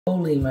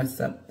totally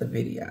mess up the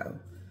video.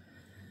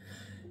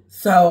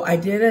 So I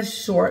did a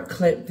short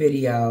clip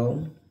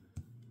video,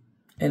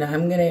 and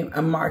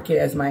I'm mark it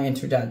as my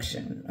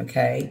introduction,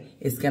 okay?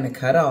 It's gonna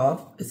cut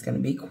off, it's gonna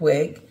be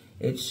quick,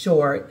 it's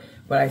short,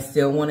 but I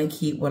still wanna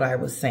keep what I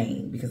was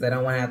saying because I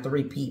don't wanna have to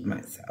repeat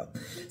myself.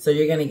 So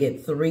you're gonna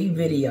get 3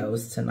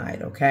 videos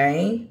tonight,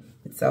 okay?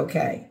 It's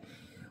okay.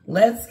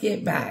 Let's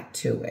get back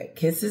to it.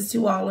 Kisses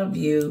to all of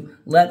you.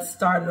 Let's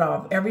start it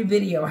off. Every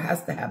video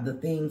has to have the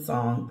theme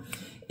song.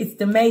 It's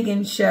the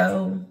Meghan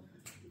Show.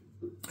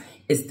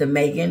 It's the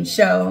Meghan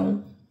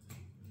Show.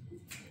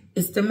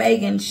 It's the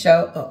Meghan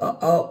Show.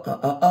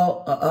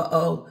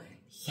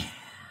 Yeah.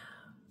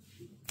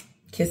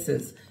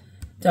 Kisses.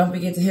 Don't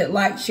forget to hit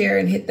like, share,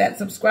 and hit that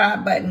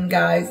subscribe button,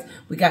 guys.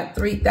 We got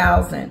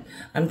 3,000.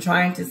 I'm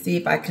trying to see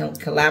if I can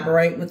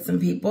collaborate with some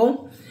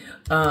people.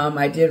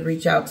 I did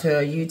reach out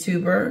to a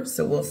YouTuber,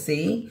 so we'll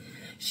see.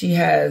 She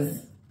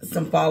has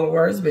some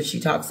followers, but she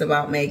talks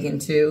about Meghan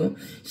too.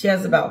 She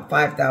has about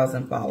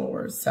 5,000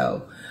 followers.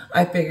 So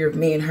I figured if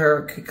me and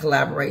her could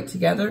collaborate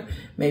together,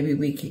 maybe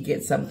we could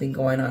get something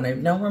going on. I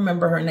don't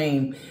remember her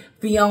name.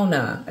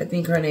 Fiona. I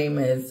think her name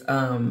is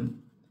Rhonda.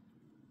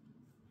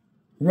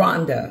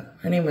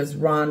 Her name is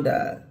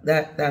Rhonda.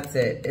 That's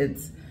it.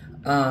 It's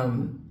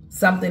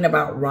something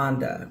about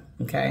Rhonda.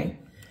 Okay.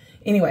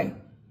 Anyway,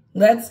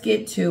 let's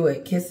get to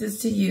it. Kisses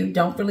to you.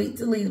 Don't forget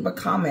to leave a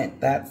comment.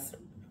 That's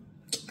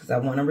because I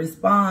want to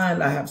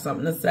respond. I have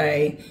something to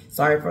say.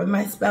 Sorry for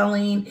my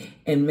spelling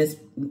and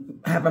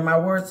having my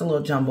words a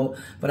little jumbled,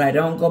 but I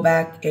don't go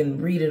back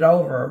and read it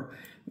over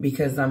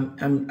because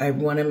I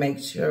want to make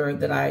sure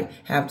that I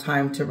have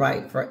time to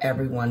write for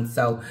everyone.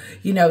 So,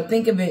 you know,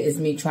 think of it as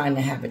me trying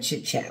to have a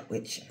chit chat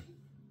with you.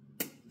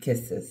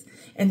 Kisses.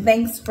 And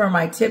thanks for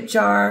my tip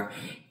jar.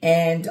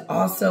 And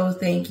also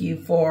thank you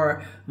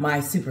for my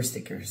super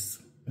stickers.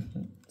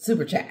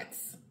 Super chats.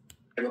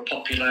 They were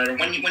popular, and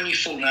when you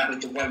fall out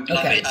with the won't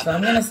love it. So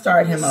I'm going to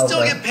start him over.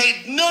 Still get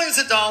paid millions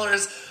of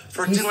dollars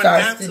for he doing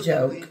starts the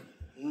absolutely joke.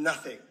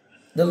 Nothing.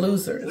 The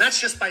loser. And that's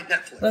just by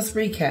Netflix. Let's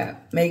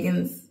recap.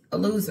 Meghan's a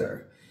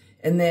loser.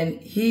 And then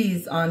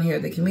he's on here,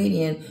 the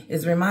comedian,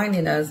 is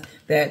reminding us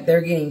that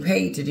they're getting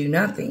paid to do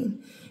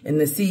nothing. And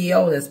the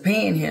CEO that's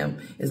paying him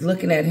is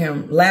looking at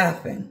him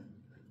laughing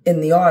in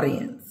the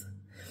audience.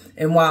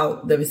 And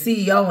while the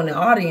CEO in the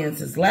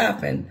audience is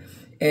laughing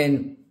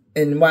and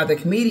while the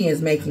comedian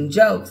is making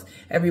jokes,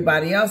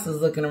 everybody else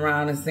is looking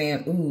around and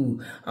saying, ooh,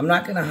 I'm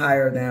not going to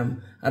hire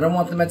them. I don't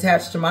want them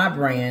attached to my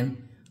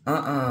brand.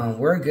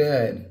 We're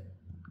good.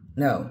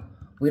 No,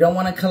 we don't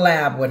want to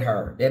collab with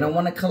her. They don't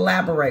want to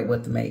collaborate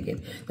with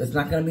Meghan. There's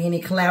not going to be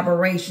any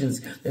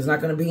collaborations. There's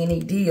not going to be any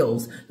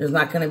deals. There's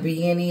not going to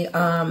be any,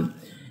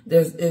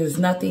 there's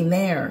nothing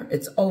there.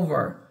 It's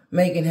over.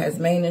 Meghan has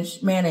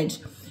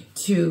managed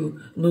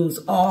to lose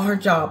all her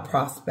job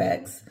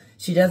prospects.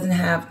 She doesn't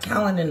have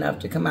talent enough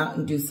to come out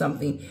and do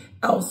something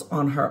else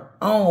on her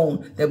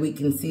own that we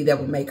can see that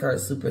would make her a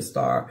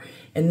superstar.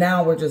 And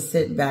now we're just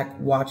sitting back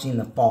watching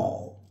the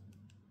fall.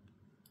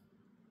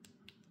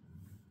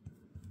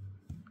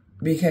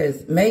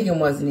 Because Meghan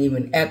wasn't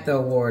even at the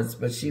awards,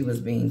 but she was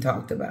being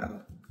talked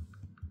about.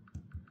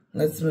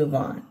 Let's move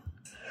on.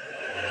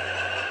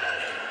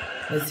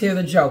 Let's hear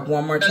the joke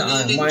one more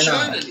time. Why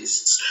not? Lady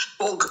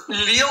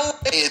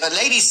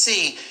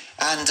C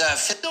and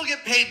Still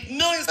get paid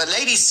millions.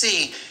 Lady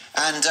C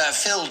and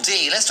Phil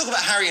D. Let's talk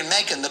about Harry and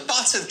Meghan, the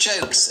butt of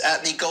jokes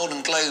at the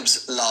Golden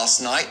Globes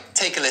last night.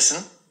 Take a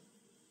listen.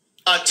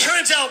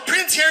 Turns out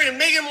Prince Harry and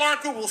Meghan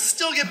Markle will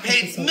still get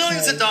paid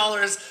millions of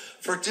dollars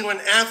for doing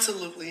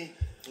absolutely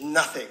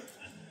nothing.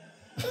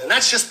 And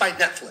that's just by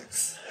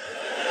Netflix.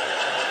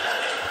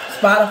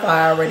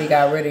 Spotify already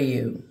got rid of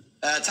you.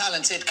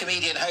 Talented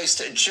comedian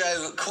host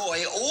Joe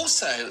Coy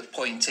also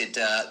pointed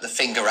the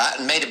finger at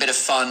and made a bit of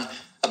fun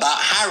about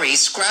Harry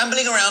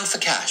scrambling around for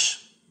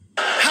cash.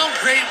 How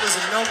great was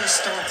Imelda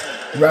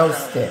Staunton?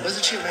 Roasted.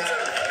 Wasn't she amazing?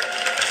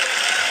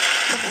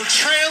 The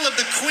portrayal of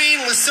the Queen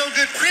was so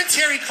good, Prince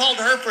Harry called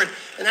her for it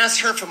and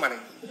asked her for money.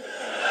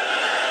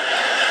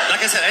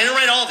 Like I said, I didn't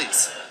write all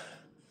these.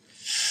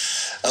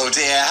 Oh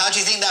dear, how do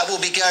you think that will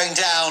be going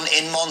down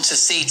in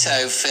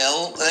Montecito,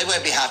 Phil? They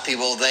won't be happy,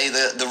 will they,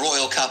 the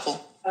royal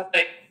couple?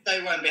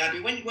 They won't be happy.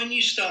 When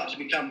you start to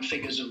become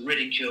figures of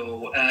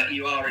ridicule,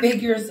 you are...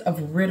 Figures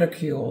of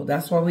ridicule.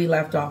 That's where we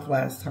left off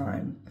last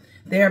time.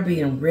 They're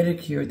being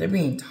ridiculed. They're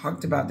being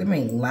talked about. They're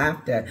being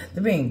laughed at.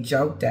 They're being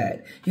joked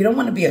at. You don't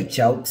want to be a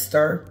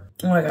jokester.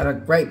 Oh, I got a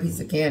great piece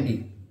of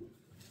candy.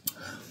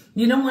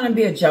 You don't want to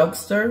be a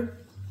jokester.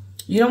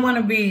 You don't want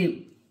to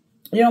be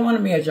a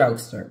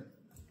jokester.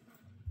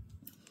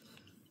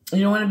 You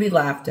don't want to be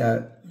laughed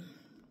at.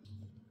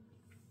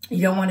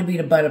 You don't want to be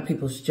the butt of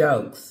people's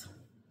jokes.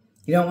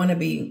 You don't want to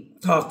be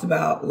talked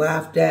about,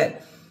 laughed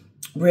at,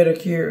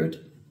 ridiculed,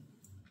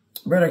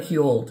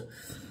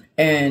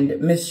 and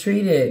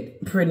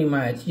mistreated, pretty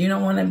much. You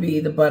don't want to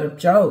be the butt of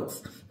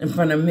jokes in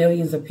front of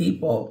millions of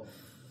people.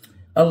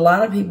 A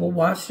lot of people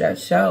watch that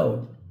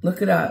show.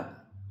 Look it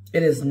up.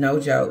 It is no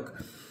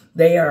joke.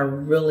 They are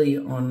really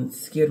on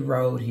Skid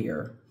Row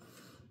here.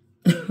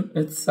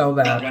 It's so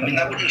bad. I mean,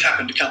 that wouldn't have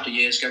happened a couple of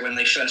years ago when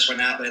they first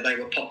went out there. They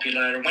were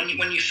popular. And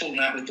when you've fallen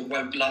out with the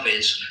woke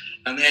lovies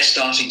and they're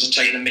starting to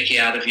take the mickey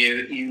out of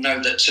you, you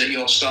know that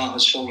your star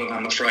has fallen,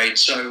 I'm afraid.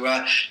 So,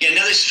 now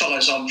this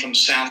follows on from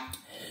South.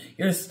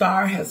 Your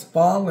star has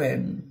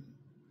fallen.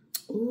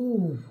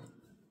 Ooh.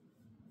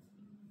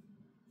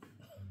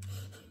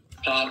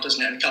 Park,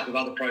 doesn't it? And a couple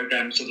of other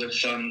programs that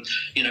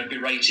have,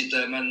 berated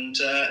them. And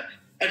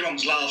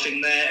everyone's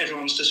laughing there.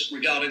 Everyone's just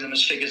regarding them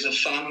as figures of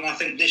fun. And I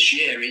think this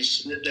year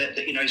is going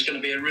to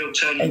be a real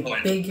turning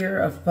point. A figure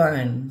of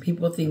fun.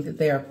 People think that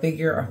they are a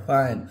figure of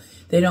fun.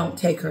 They don't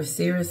take her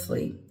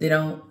seriously. They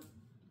don't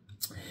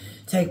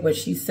take what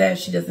she says.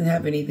 She doesn't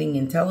have anything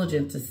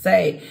intelligent to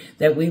say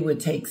that we would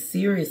take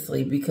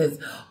seriously, because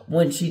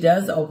when she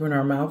does open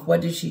her mouth,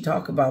 what does she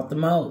talk about the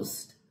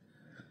most?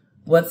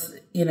 What's,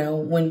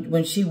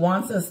 when she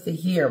wants us to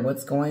hear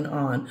what's going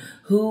on,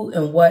 who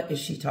and what is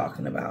she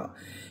talking about?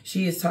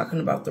 She is talking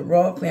about the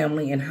royal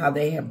family and how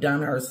they have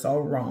done her so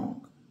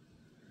wrong.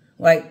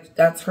 Like,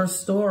 that's her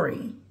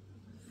story.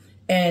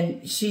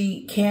 And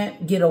she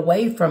can't get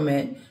away from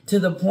it, to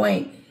the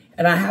point,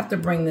 and I have to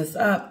bring this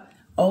up,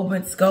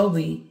 Obed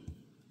Scobie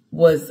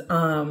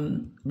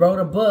wrote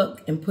a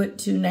book and put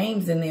 2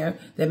 names in there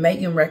that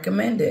Meghan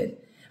recommended.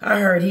 I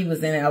heard he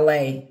was in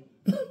L.A.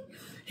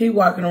 He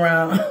walking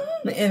around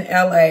in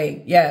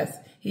L.A. Yes,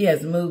 he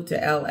has moved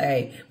to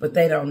L.A., but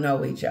they don't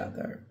know each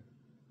other.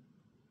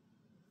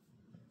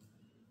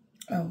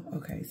 Oh,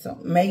 okay. So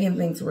Meghan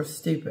thinks we're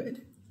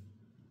stupid.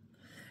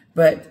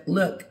 But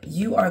look,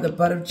 you are the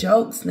butt of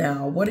jokes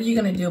now. What are you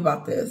going to do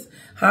about this?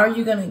 How are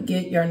you going to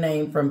get your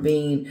name from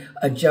being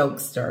a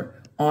jokester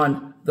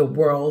on the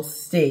world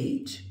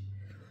stage?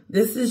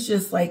 This is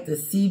just like the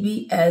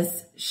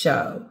CBS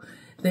show,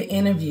 the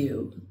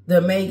interview, the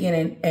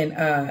Meghan and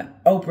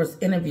Oprah's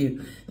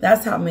interview.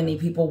 That's how many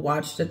people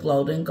watch the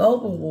Golden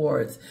Globe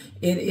Awards.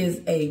 It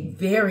is a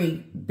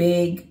very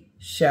big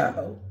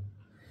show.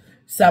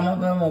 Some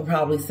of them will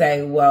probably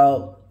say,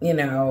 well, he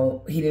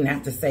didn't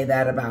have to say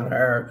that about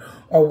her,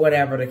 or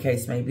whatever the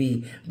case may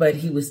be. But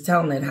he was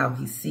telling it how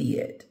he see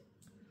it.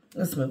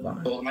 Let's move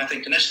on. And I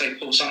think unless they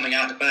pull something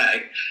out of the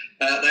bag,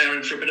 they are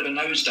in for a bit of a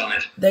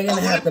nosedive. They're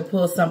going to have to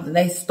pull something.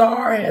 Their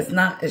star is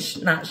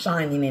not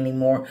shining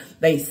anymore.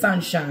 Their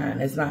sunshine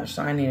is not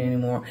shining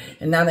anymore.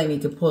 And now they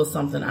need to pull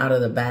something out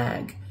of the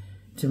bag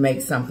to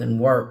make something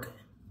work,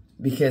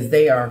 because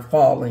they are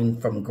falling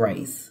from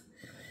grace.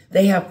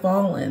 They have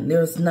fallen.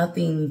 There's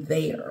nothing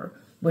there,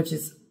 which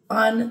is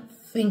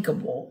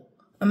unthinkable.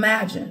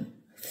 Imagine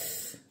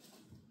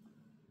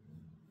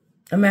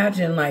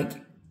like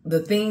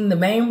the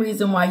main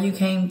reason why you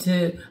came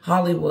to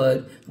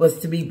Hollywood was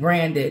to be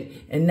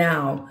branded, and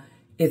now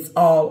it's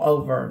all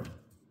over.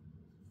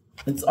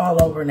 It's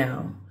all over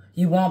now.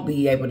 You won't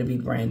be able to be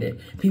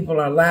branded. People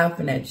are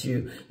laughing at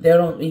you. They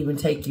don't even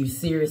take you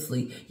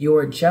seriously.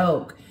 You're a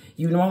joke.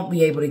 You won't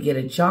be able to get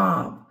a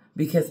job,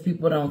 because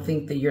people don't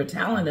think that you're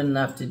talented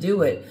enough to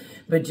do it.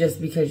 But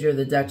just because you're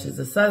the Duchess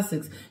of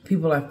Sussex,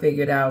 people have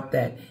figured out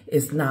that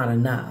it's not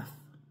enough.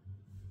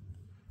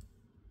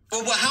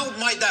 Well, how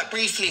might that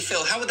briefly,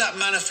 Phil, how would that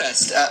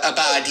manifest a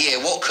bad year?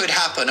 What could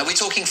happen? Are we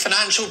talking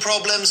financial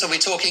problems? Are we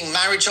talking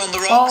marriage on the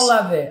rocks? All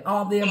of it.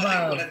 All the above.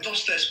 Well, they've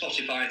lost their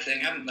Spotify thing,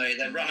 haven't they?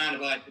 They've run out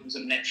of items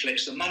of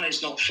Netflix. The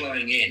money's not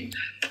flowing in.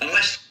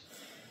 Unless...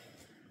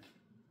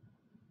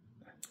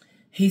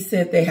 He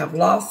said they have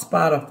lost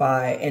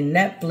Spotify, and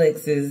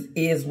Netflix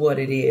is what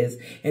it is.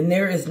 And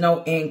there is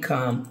no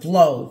income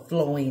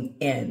flowing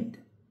in.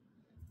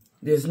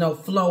 There's no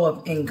flow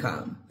of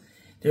income.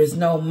 There's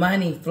no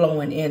money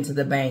flowing into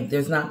the bank.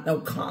 There's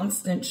no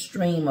constant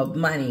stream of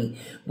money,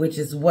 which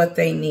is what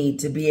they need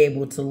to be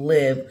able to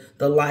live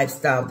the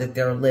lifestyle that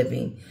they're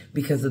living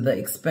because of the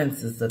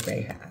expenses that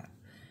they have.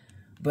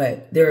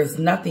 But there is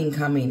nothing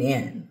coming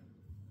in.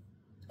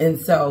 And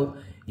so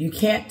you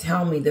can't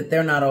tell me that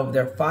they're not over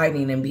there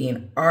fighting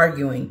and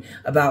arguing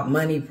about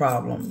money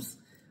problems.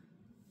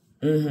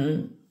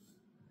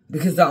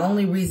 Because the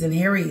only reason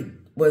Harry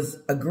was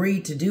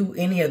agreed to do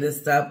any of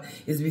this stuff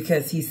is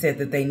because he said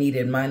that they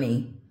needed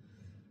money.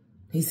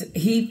 This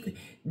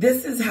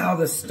is how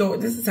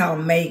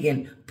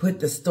Meghan put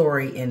the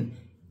story in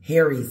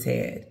Harry's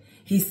head.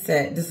 He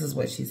said, this is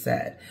what she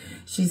said.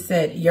 She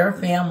said, your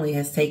family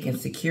has taken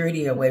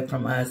security away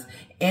from us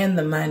and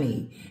the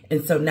money.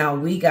 And so now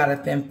we got to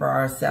fend for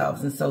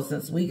ourselves. And so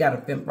since we got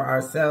to fend for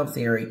ourselves,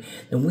 Harry,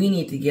 then we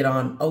need to get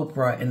on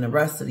Oprah and the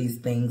rest of these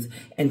things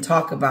and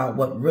talk about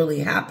what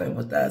really happened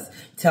with us.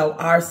 Tell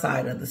our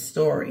side of the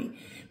story.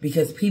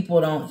 Because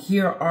people don't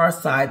hear our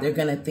side. They're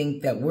going to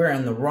think that we're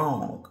in the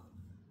wrong.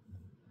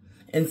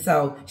 And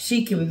so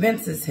she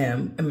convinces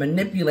him and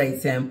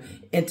manipulates him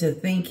into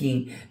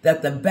thinking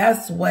that the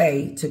best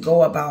way to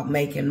go about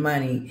making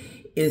money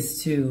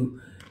is to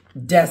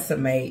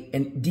decimate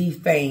and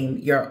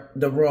defame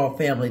the royal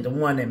family, the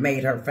one that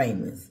made her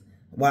famous.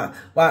 Why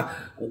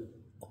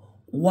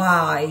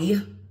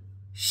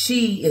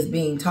she is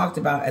being talked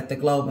about at the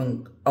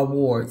Globe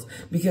Awards,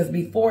 because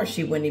before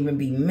she wouldn't even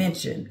be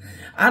mentioned.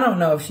 I don't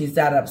know if she's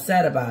that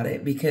upset about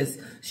it, because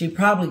she's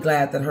probably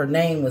glad that her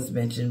name was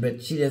mentioned,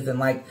 but she doesn't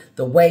like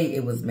the way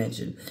it was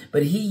mentioned.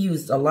 But he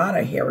used a lot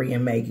of Harry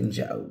and Meghan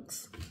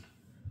jokes.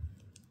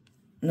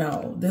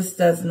 No, this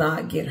does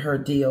not get her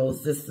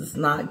deals. This does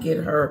not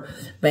get her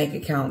bank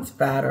accounts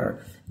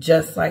fatter.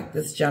 Just like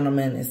this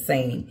gentleman is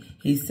saying,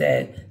 he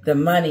said the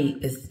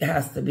money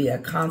has to be a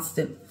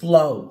constant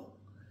flow.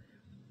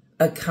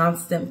 A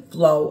constant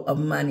flow of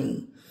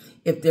money.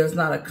 If there's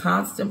not a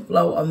constant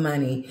flow of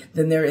money,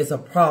 then there is a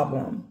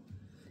problem.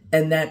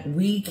 And that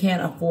we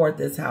can't afford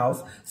this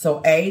house.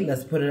 So A,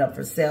 let's put it up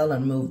for sale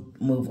and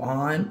move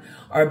on.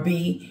 Or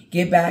B,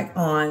 get back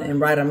on and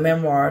write a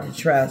memoir to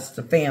trust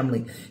the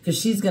family. Because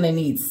she's going to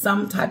need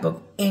some type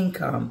of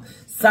income,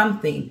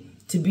 something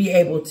to be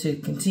able to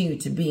continue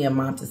to be in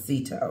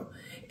Montecito.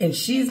 And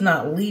she's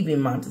not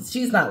leaving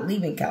she's not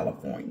leaving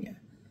California.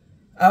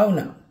 Oh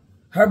no.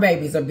 Her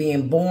babies are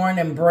being born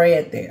and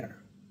bred there.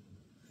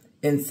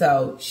 And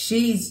so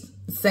she's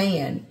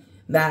saying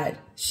that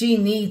she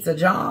needs a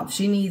job.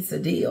 She needs a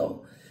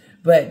deal.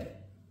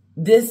 But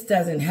this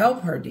doesn't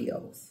help her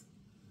deals.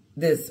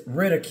 This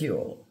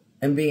ridicule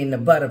and being the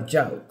butt of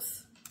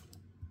jokes.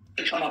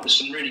 They come up with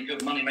some really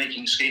good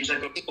money-making schemes.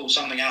 They've got to pull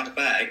something out of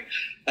the bag.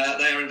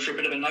 They are in for a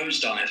bit of a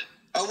nosedive.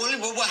 Oh,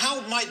 well, how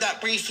might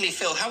that briefly,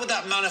 Phil? How would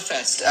that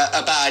manifest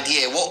a bad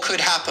year? What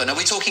could happen? Are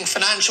we talking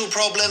financial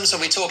problems?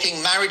 Are we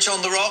talking marriage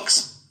on the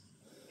rocks?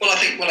 Well, I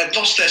think, they've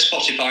lost their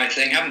Spotify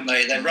thing, haven't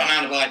they? They've run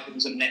out of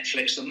items at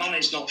Netflix. The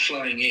money's not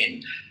flowing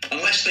in.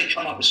 Unless they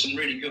come up with some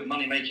really good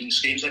money-making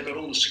schemes, they've got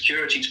all the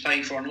security to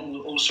pay for and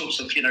all sorts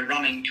of,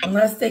 running...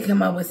 Unless they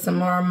come up with some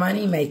more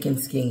money-making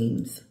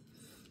schemes.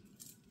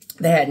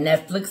 They had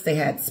Netflix, they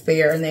had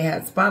Spare, and they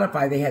had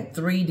Spotify. They had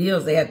 3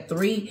 deals. They had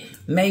 3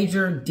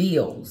 major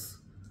deals.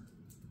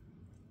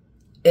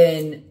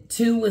 And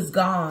 2 was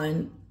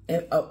gone,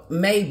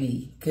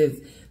 maybe, because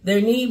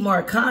they need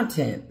more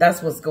content.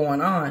 That's what's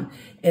going on.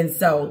 And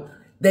so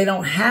they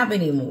don't have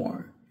any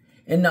more.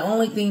 And the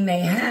only thing they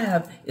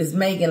have is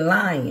Meghan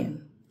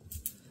lying.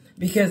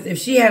 Because if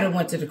she hadn't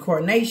went to the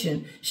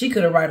coronation, she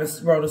could have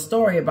wrote a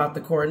story about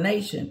the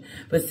coronation.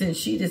 But since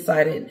she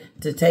decided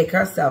to take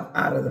herself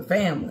out of the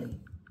family,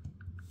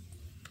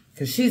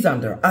 because she's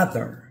under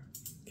other.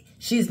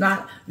 She's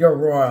not your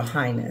Royal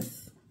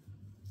Highness.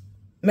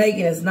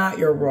 Meghan is not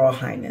your Royal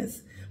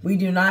Highness. We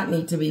do not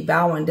need to be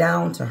bowing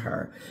down to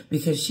her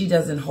because she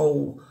doesn't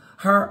hold,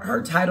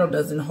 her title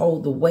doesn't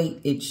hold the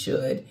weight it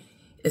should,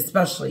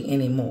 especially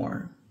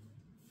anymore.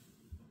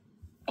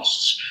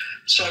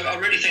 So I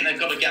really think they've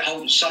got to get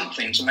hold of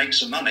something to make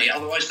some money.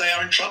 Otherwise, they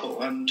are in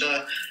trouble. And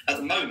at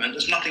the moment,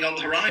 there's nothing on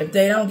the horizon. If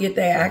they don't get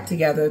their act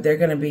together, they're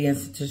going to be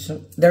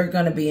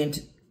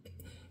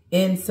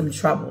in some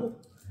trouble.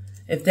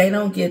 If they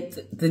don't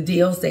get the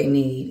deals they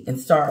need and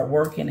start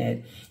working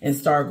it and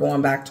start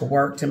going back to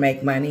work to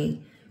make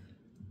money,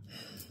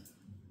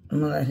 I'm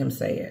going to let him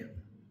say it.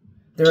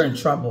 They're in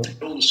trouble.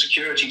 All the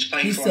security to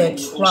pay he for said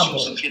all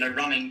sorts of,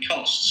 running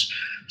costs.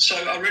 So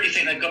I really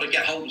think they've got to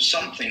get hold of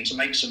something to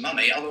make some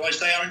money. Otherwise,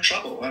 they are in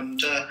trouble. And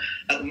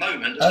at the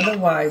moment...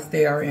 Otherwise,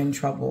 they are in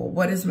trouble.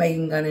 What is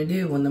Meghan going to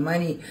do when the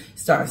money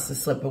starts to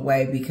slip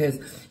away? Because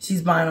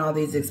she's buying all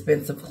these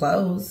expensive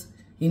clothes.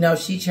 You know,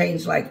 she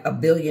changed like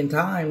 1 billion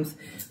times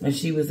when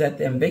she was at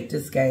the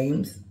Invictus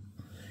Games.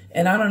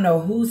 And I don't know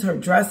who's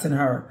dressing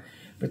her,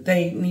 but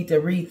they need to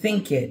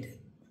rethink it.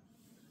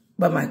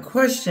 But my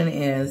question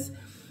is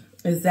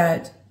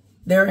that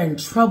they're in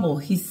trouble.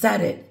 He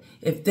said it.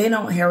 If they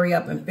don't hurry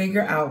up and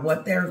figure out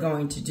what they're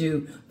going to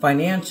do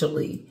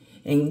financially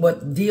and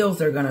what deals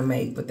they're going to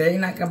make, but they're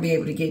not going to be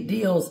able to get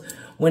deals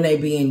when they're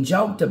being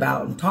joked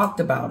about and talked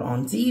about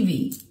on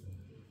TV.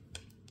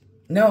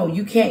 No,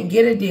 you can't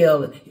get a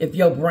deal if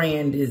your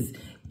brand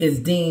is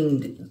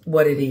deemed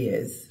what it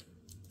is.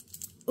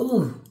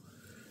 Ooh,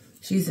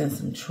 she's in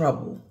some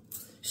trouble.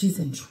 She's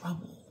in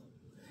trouble.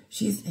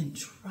 She's in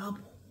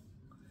trouble.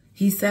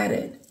 He said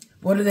it.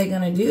 What are they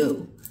going to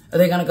do? Are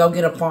they going to go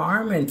get a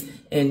farm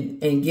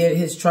and get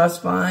his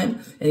trust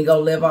fund and go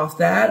live off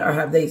that? Or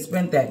have they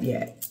spent that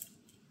yet?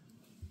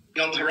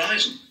 On the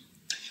horizon.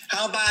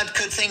 How bad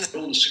could things...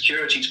 All the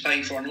security to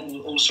pay for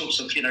and all sorts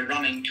of,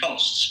 running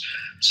costs.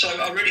 So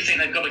I really think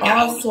they've got to get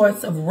all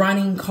sorts of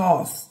running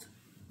costs.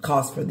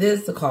 Cost for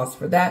this, the cost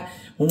for that.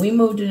 When we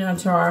moved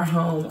into our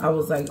home, I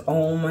was like,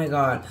 oh my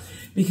God.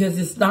 Because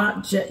it's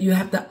not just, you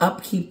have to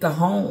upkeep the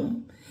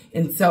home.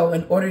 And so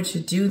in order to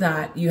do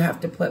that, you have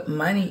to put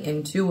money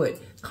into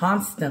it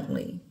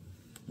constantly.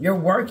 You're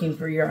working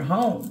for your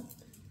home.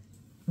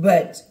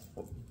 But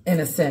in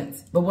a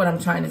sense. But what I'm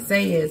trying to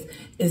say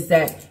is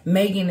that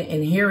Meghan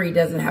and Harry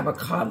doesn't have a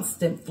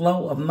constant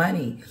flow of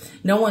money.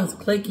 No one's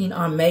clicking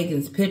on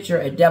Meghan's picture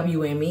at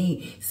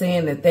WME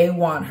saying that they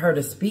want her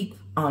to speak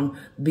on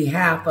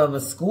behalf of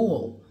a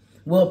school.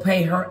 We'll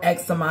pay her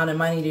X amount of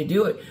money to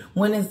do it.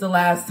 When is the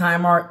last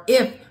time or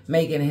if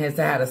Meghan has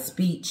had a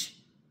speech?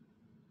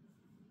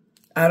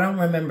 I don't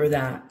remember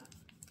that.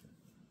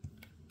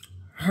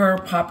 Her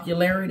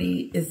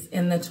popularity is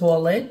in the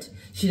toilet.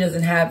 She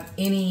doesn't have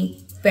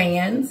any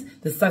fans.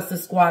 The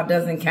Success Squad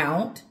doesn't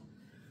count.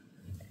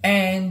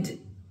 And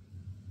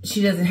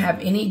she doesn't have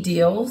any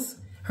deals.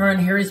 Her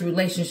and Harry's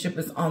relationship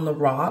is on the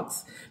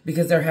rocks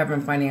because they're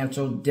having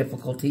financial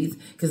difficulties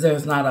because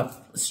there's not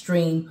a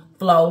stream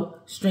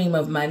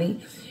of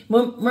money.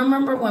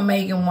 Remember when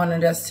Meghan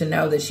wanted us to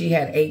know that she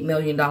had $8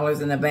 million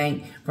in the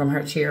bank from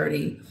her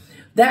charity?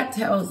 That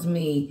tells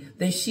me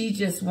that she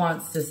just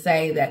wants to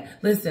say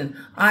that, listen,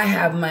 I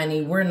have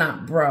money, we're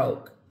not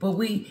broke. But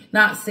we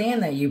not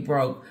saying that you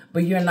broke,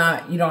 but you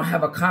don't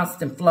have a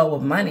constant flow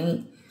of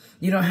money.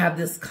 You don't have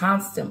this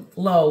constant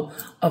flow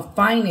of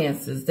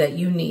finances that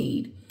you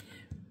need.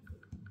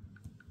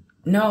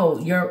 No,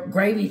 your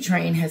gravy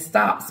train has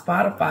stopped.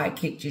 Spotify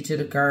kicked you to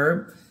the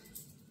curb.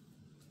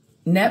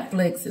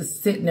 Netflix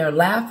is sitting there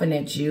laughing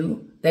at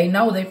you. They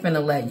know they're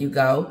finna let you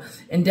go.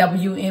 And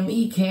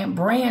WME can't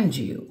brand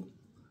you.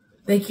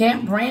 They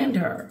can't brand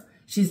her.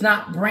 She's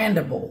not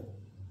brandable.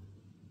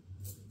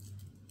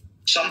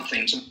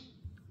 Something to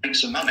make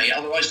some money,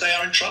 otherwise they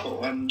are in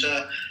trouble. And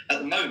at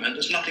the moment,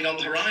 there's nothing on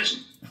the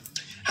horizon.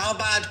 How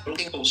bad?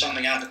 Pull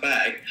something out of the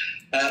bag.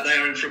 They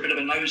are in for a bit of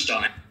a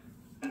nosedive.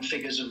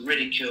 Figures of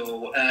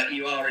ridicule,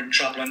 you are in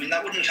trouble. I mean,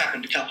 that wouldn't have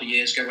happened a couple of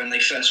years ago when they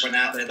first went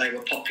out there. They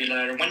were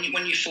popular, and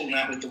when you've fallen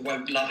out with the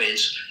woke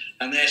lovies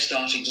and they're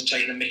starting to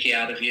take the mickey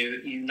out of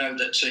you, you know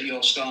that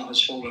your star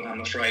has fallen,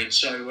 I'm afraid.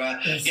 So,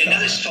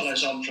 this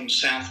follows on from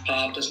South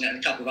Park, doesn't it? And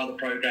a couple of other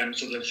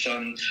programs that have,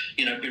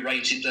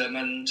 berated them,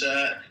 and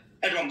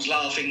everyone's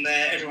laughing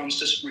there. Everyone's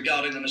just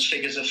regarding them as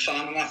figures of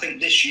fun, and I think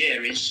this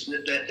year is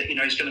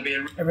it's going to be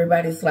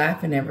everybody's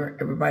laughing.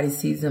 Everybody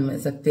sees them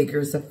as a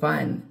figures of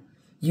fun.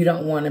 You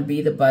don't want to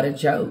be the butt of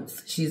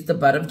jokes. She's the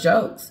butt of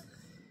jokes.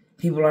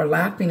 People are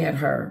laughing at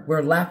her.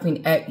 We're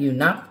laughing at you,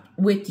 not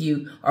with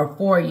you or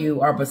for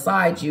you or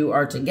beside you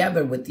or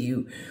together with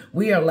you.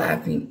 We are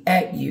laughing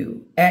at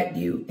you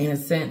in a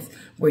sense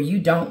where you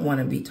don't want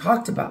to be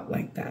talked about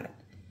like that.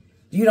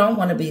 You don't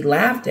want to be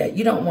laughed at.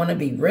 You don't want to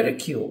be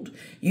ridiculed.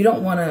 You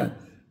don't want to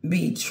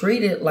be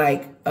treated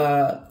like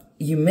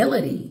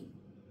humility.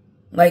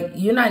 Like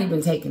they're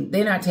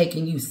not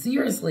taking you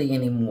seriously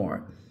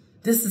anymore.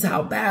 This is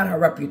how bad her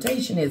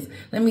reputation is.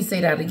 Let me say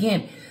that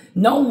again.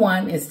 No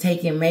one is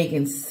taking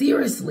Meghan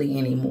seriously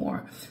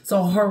anymore.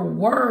 So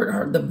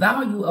the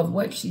value of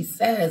what she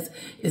says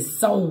is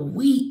so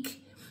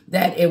weak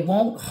that it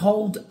won't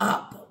hold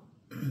up.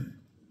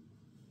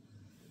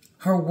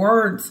 Her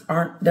words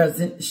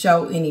doesn't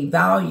show any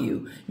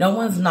value. No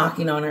one's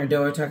knocking on her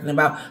door talking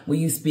about, will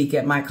you speak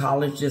at my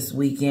college this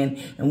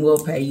weekend and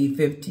we'll pay you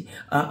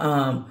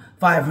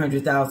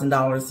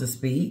 $500,000 to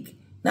speak?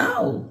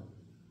 No.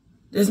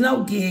 There's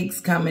no gigs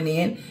coming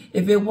in.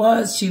 If it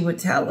was, she would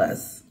tell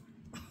us.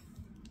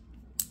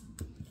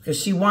 Because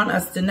she wants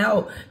us to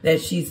know that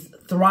she's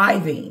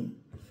thriving.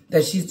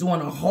 That she's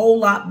doing a whole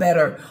lot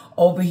better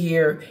over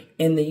here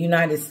in the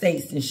United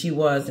States than she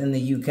was in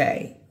the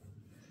UK.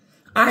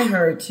 I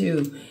heard,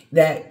 too,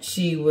 that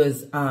she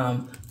was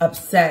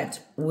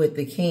upset with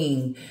the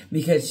king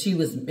because she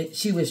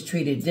was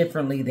treated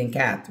differently than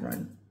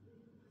Catherine.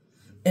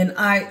 And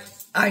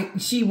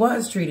she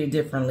was treated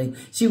differently.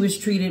 She was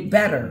treated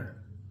better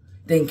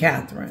than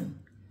Catherine.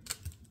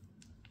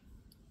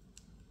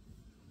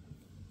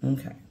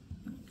 Okay.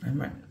 I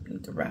might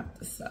need to wrap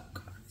this up,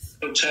 guys.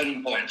 A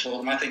turning point for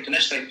them. I think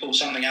unless they pull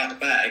something out of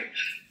the bag,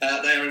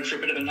 they are in for a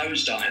bit of a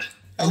nosedive.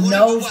 A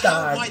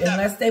nosedive.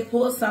 Unless they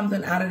pull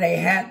something out of their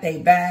hat, their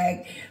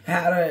bag,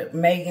 out of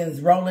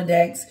Meghan's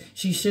Rolodex.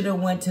 She should have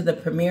went to the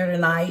premiere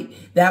tonight.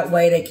 That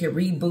way they could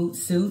reboot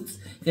Suits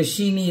because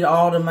she need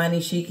all the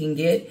money she can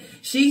get.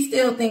 She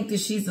still thinks that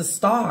she's a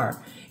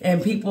star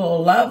and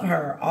people love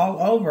her all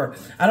over.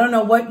 I don't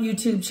know what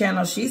YouTube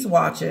channel she's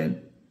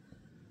watching.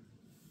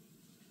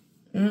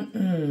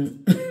 Do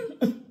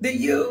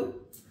you?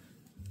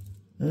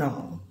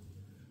 No.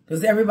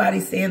 Because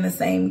everybody's saying the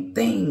same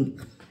thing.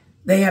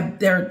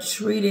 They're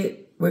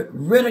treated with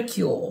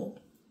ridicule.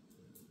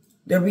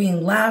 They're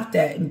being laughed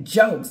at and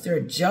jokes.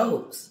 They're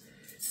jokes.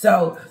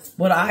 So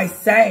what I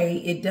say,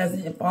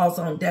 it falls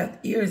on deaf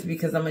ears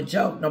because I'm a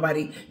joke.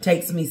 Nobody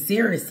takes me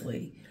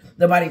seriously.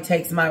 Nobody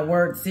takes my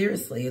word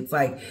seriously. It's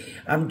like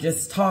I'm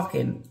just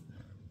talking.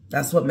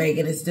 That's what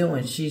Meghan is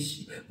doing.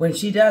 When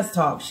she does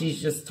talk,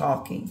 she's just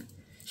talking.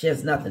 She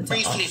has nothing to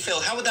offer. Briefly, Phil,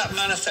 how would that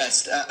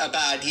manifest a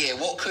bad year?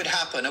 What could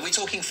happen? Are we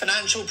talking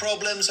financial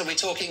problems? Are we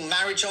talking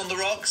marriage on the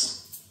rocks?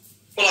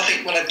 Well, I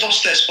think, they've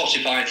lost their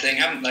Spotify thing,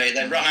 haven't they?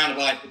 They've run out of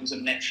items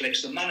and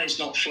Netflix. The money's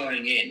not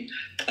flowing in.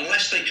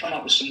 Unless they come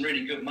up with some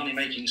really good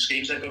money-making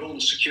schemes, they've got all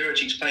the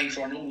security to pay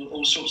for and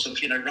all sorts of,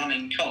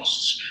 running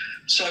costs.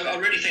 So I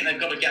really think they've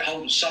got to get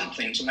hold of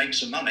something to make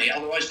some money.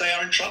 Otherwise, they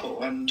are in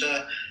trouble. And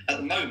at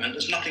the moment,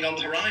 there's nothing on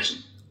the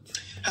horizon.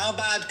 How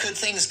bad could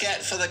things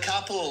get for the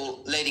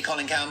couple, Lady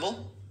Colin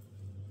Campbell?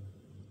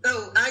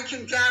 Oh, I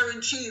can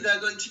guarantee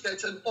they're going to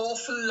get an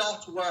awful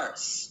lot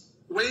worse.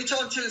 Wait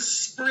until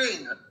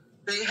spring.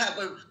 They have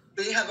a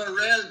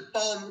real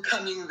bomb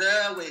coming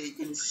their way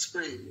in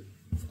spring.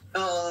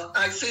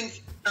 I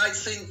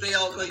think they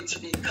are going to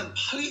be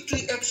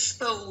completely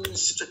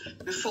exposed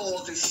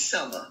before this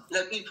summer.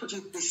 Let me put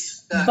it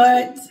this way.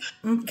 But,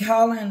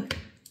 Colin,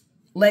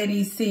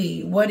 Lady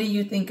C, what do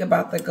you think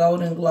about the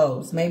Golden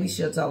Globes? Maybe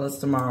she'll tell us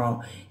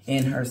tomorrow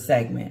in her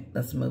segment.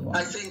 Let's move on.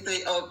 I think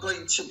they are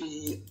going to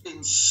be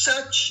in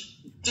such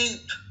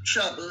deep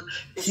trouble.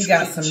 She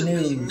got some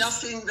news. Be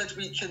nothing that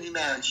we can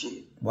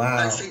imagine. Wow.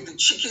 I think the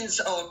chickens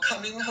are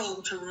coming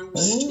home to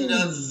roost in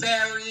a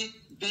very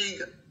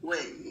big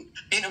way.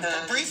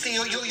 Briefly,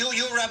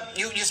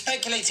 you're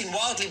speculating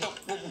wildly, but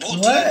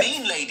what do you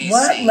mean, Lady C?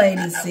 What,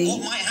 Lady C?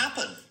 What might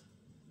happen?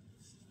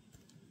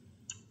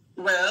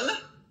 Well,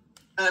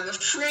 I'm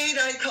afraid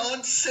I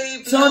can't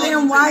say. So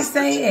then why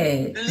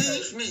say it?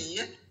 Believe me,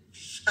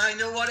 I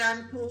know what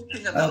I'm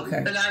talking about,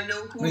 and I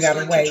know who's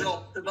going to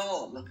drop the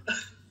bomb.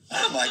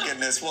 Oh my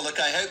goodness. Well, look,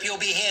 I hope you'll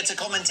be here to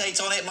commentate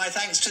on it. My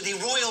thanks to the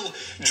Royal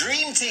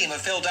Dream Team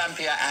of Phil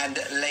Dampier and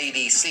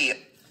Lady C.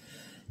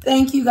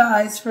 Thank you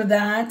guys for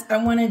that. I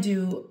want to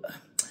do,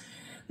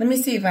 let me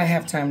see if I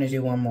have time to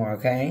do one more,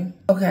 okay?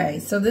 Okay,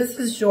 so this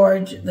is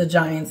George the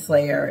Giant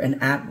Slayer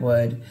and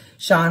Atwood,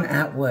 Sean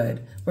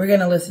Atwood. We're going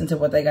to listen to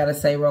what they got to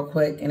say real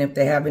quick, and if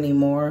they have any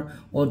more,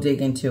 we'll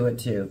dig into it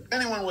too. If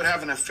anyone would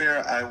have an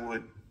affair, I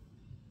would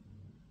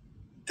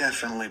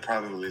definitely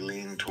probably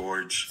lean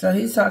towards. So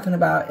he's talking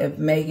about if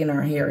Meghan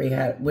or Harry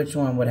had, which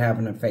one would have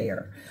an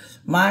affair.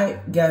 My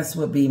guess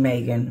would be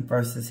Meghan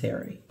versus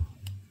Harry.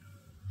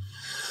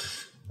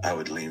 I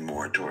would lean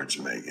more towards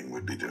Meghan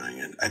would be doing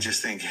it. I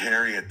just think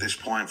Harry at this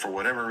point, for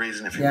whatever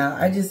reason, if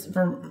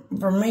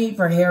for me,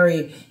 for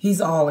Harry, he's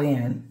all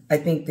in. I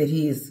think that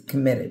he is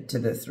committed to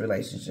this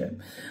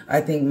relationship. I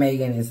think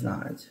Meghan is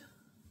not.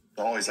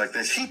 Always like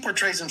this. He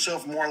portrays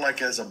himself more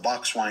like as a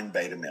box wine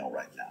beta male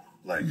right now.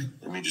 Like,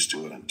 let me just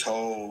do what I'm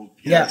told.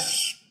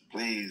 Yes,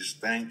 please,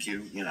 thank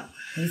you. You know.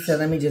 He said,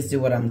 let me just do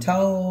what I'm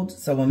told.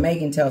 So when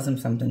Meghan tells him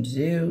something to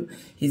do,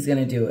 he's going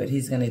to do it.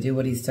 He's going to do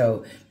what he's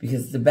told.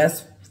 Because the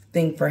best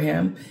thing for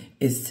him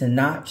is to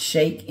not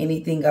shake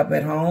anything up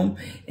at home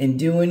and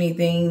do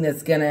anything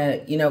that's going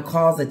to, you know,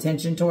 cause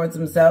attention towards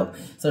himself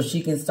so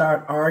she can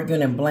start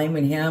arguing and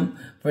blaming him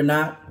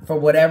for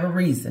whatever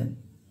reason.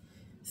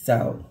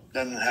 So.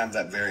 Doesn't have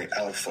that very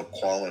alpha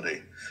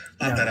quality.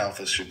 Not that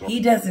alpha should go.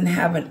 He doesn't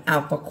have an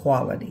alpha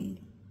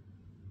quality.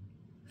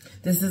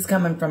 This is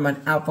coming from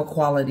an alpha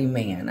quality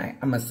man,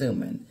 I'm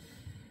assuming.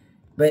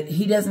 But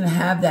he doesn't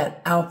have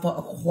that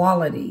alpha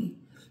quality.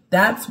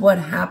 That's what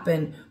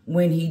happened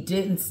when he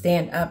didn't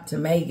stand up to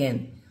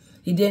Meghan.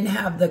 He didn't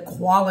have the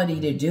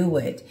quality to do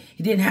it.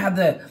 He didn't have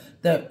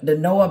the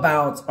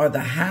know-abouts or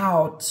the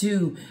how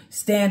to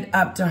stand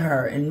up to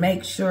her and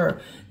make sure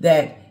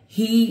that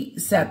he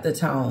set the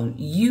tone.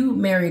 You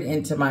married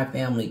into my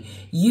family.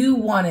 You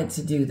wanted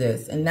to do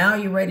this. And now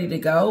you're ready to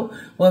go?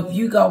 Well, if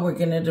you go, we're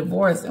going to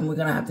divorce and we're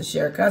going to have to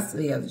share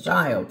custody of the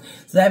child.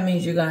 So that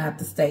means you're going to have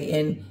to stay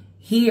in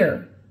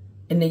here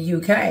in the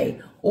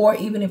UK. Or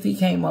even if he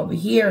came over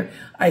here,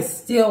 I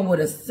still would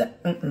have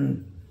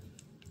said,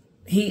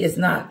 he is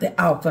not the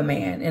alpha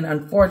man. And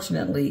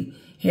unfortunately,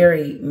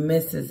 Harry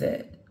misses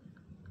it.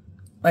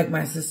 Like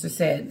my sister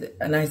said,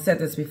 and I said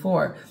this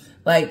before,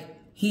 like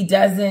he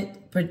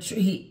doesn't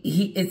portray,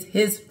 it's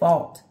his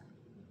fault.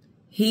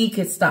 He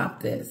could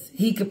stop this.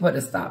 He could put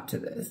a stop to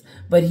this,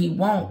 but he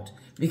won't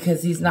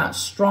because he's not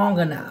strong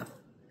enough.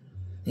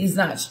 He's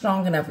not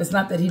strong enough. It's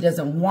not that he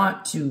doesn't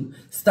want to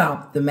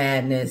stop the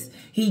madness.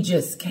 He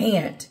just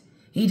can't.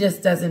 He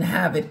just doesn't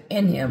have it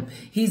in him.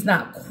 He's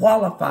not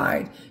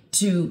qualified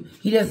to,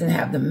 he doesn't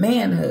have the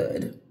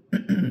manhood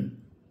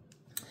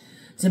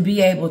to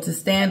be able to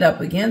stand up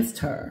against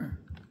her.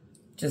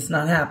 Just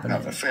not happening.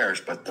 Have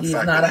affairs, but the he's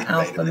fact not that an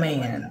alpha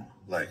man.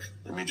 Right, like,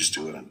 let me just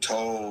do what I'm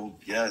told.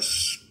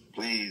 Yes,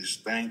 please,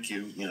 thank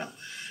you. You know.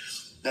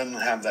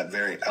 Doesn't have that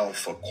very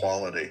alpha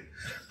quality.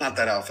 Not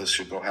that alphas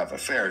should go have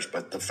affairs,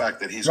 but the fact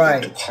that he's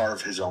going to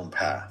carve his own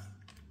path.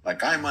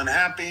 Like, I'm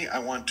unhappy. I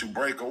want to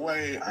break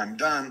away. I'm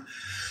done.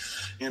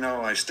 You know,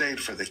 I stayed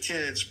for the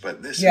kids,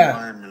 but this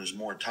environment is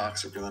more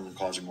toxic for them and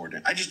causing more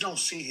damage. I just don't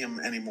see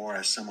him anymore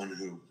as someone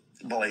who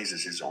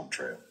blazes his own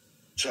trail.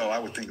 So I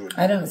would think it would.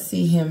 I don't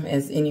see him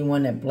as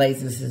anyone that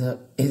blazes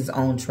his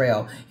own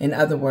trail. In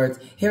other words,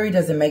 Harry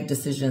doesn't make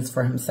decisions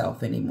for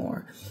himself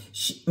anymore.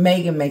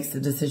 Meghan makes the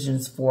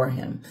decisions for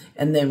him.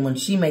 And then when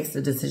she makes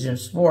the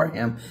decisions for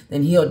him,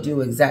 then he'll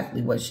do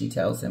exactly what she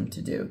tells him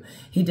to do.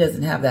 He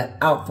doesn't have that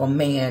alpha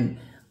man.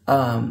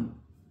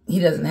 He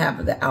doesn't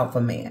have the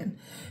alpha man.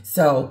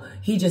 So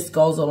he just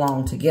goes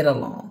along to get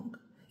along.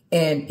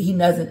 And he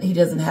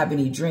doesn't have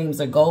any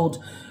dreams or goals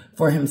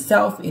for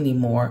himself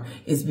anymore,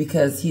 is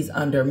because he's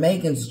under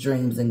Meghan's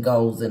dreams and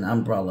goals and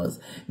umbrellas.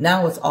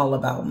 Now it's all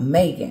about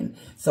Meghan.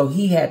 So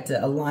he had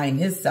to align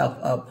himself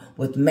up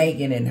with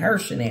Meghan and her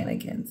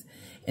shenanigans.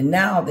 And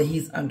now that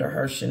he's under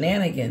her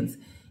shenanigans,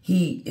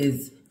 he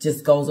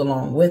just goes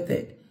along with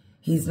it.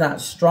 He's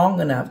not strong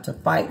enough to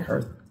fight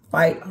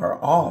her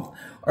off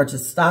or to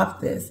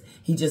stop this.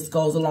 He just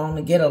goes along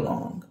to get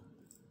along.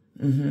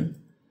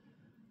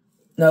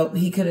 No,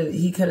 he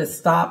could have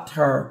stopped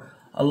her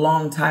a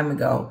long time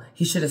ago.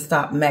 He should have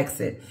stopped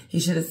Mexit. He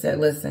should have said,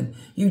 listen,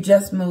 you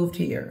just moved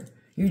here.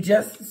 You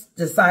just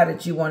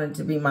decided you wanted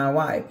to be my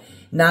wife.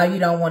 Now you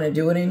don't want to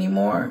do it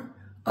anymore?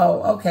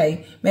 Oh,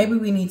 okay. Maybe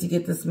we need to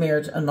get this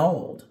marriage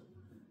annulled.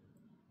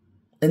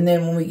 And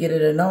then when we get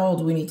it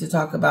annulled, we need to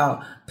talk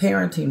about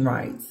parenting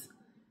rights.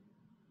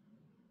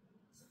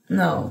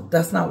 No,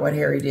 that's not what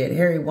Harry did.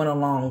 Harry went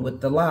along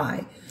with the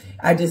lie.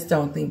 I just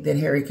don't think that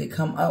Harry could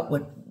come up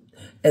with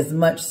as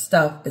much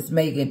stuff as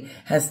Meghan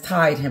has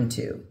tied him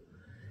to.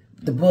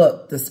 The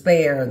book, the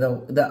Spare,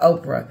 the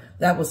Oprah,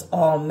 that was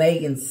all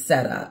Meghan's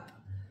set up.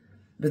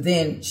 But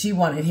then she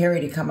wanted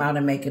Harry to come out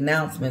and make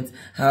announcements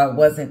how it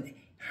wasn't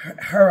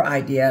her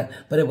idea,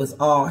 but it was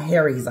all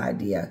Harry's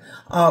idea.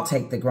 I'll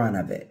take the grunt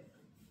of it.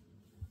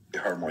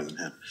 Her more than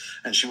him,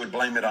 and she would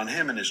blame it on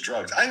him and his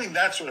drugs. I think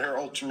that's what her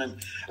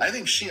ultimate, I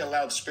think she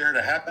allowed Spare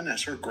to happen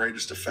as her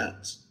greatest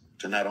offense,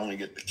 to not only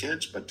get the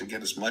kids, but to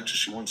get as much as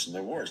she wants in the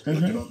divorce.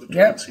 Look at all the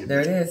drugs. Yep, there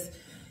it is.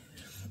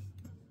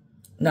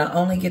 Not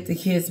only get the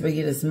kids, but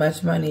get as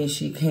much money as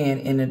she can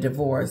in a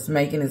divorce.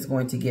 Meghan is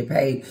going to get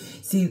paid.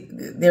 See,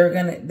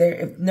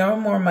 if no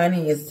more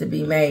money is to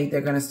be made,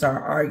 they're going to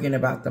start arguing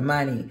about the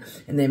money.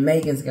 And then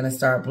Meghan's going to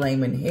start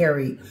blaming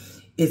Harry.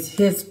 It's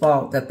his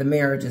fault that the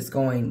marriage is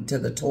going to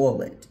the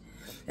toilet.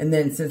 And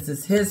then since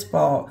it's his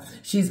fault,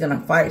 she's going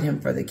to fight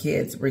him for the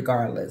kids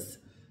regardless.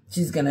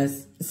 She's going to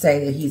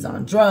say that he's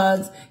on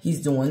drugs,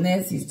 he's doing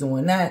this, he's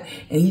doing that,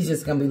 and he's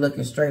just going to be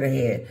looking straight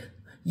ahead.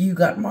 You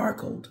got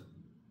markled.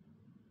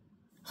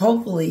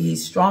 Hopefully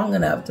he's strong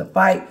enough to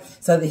fight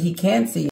so that he can see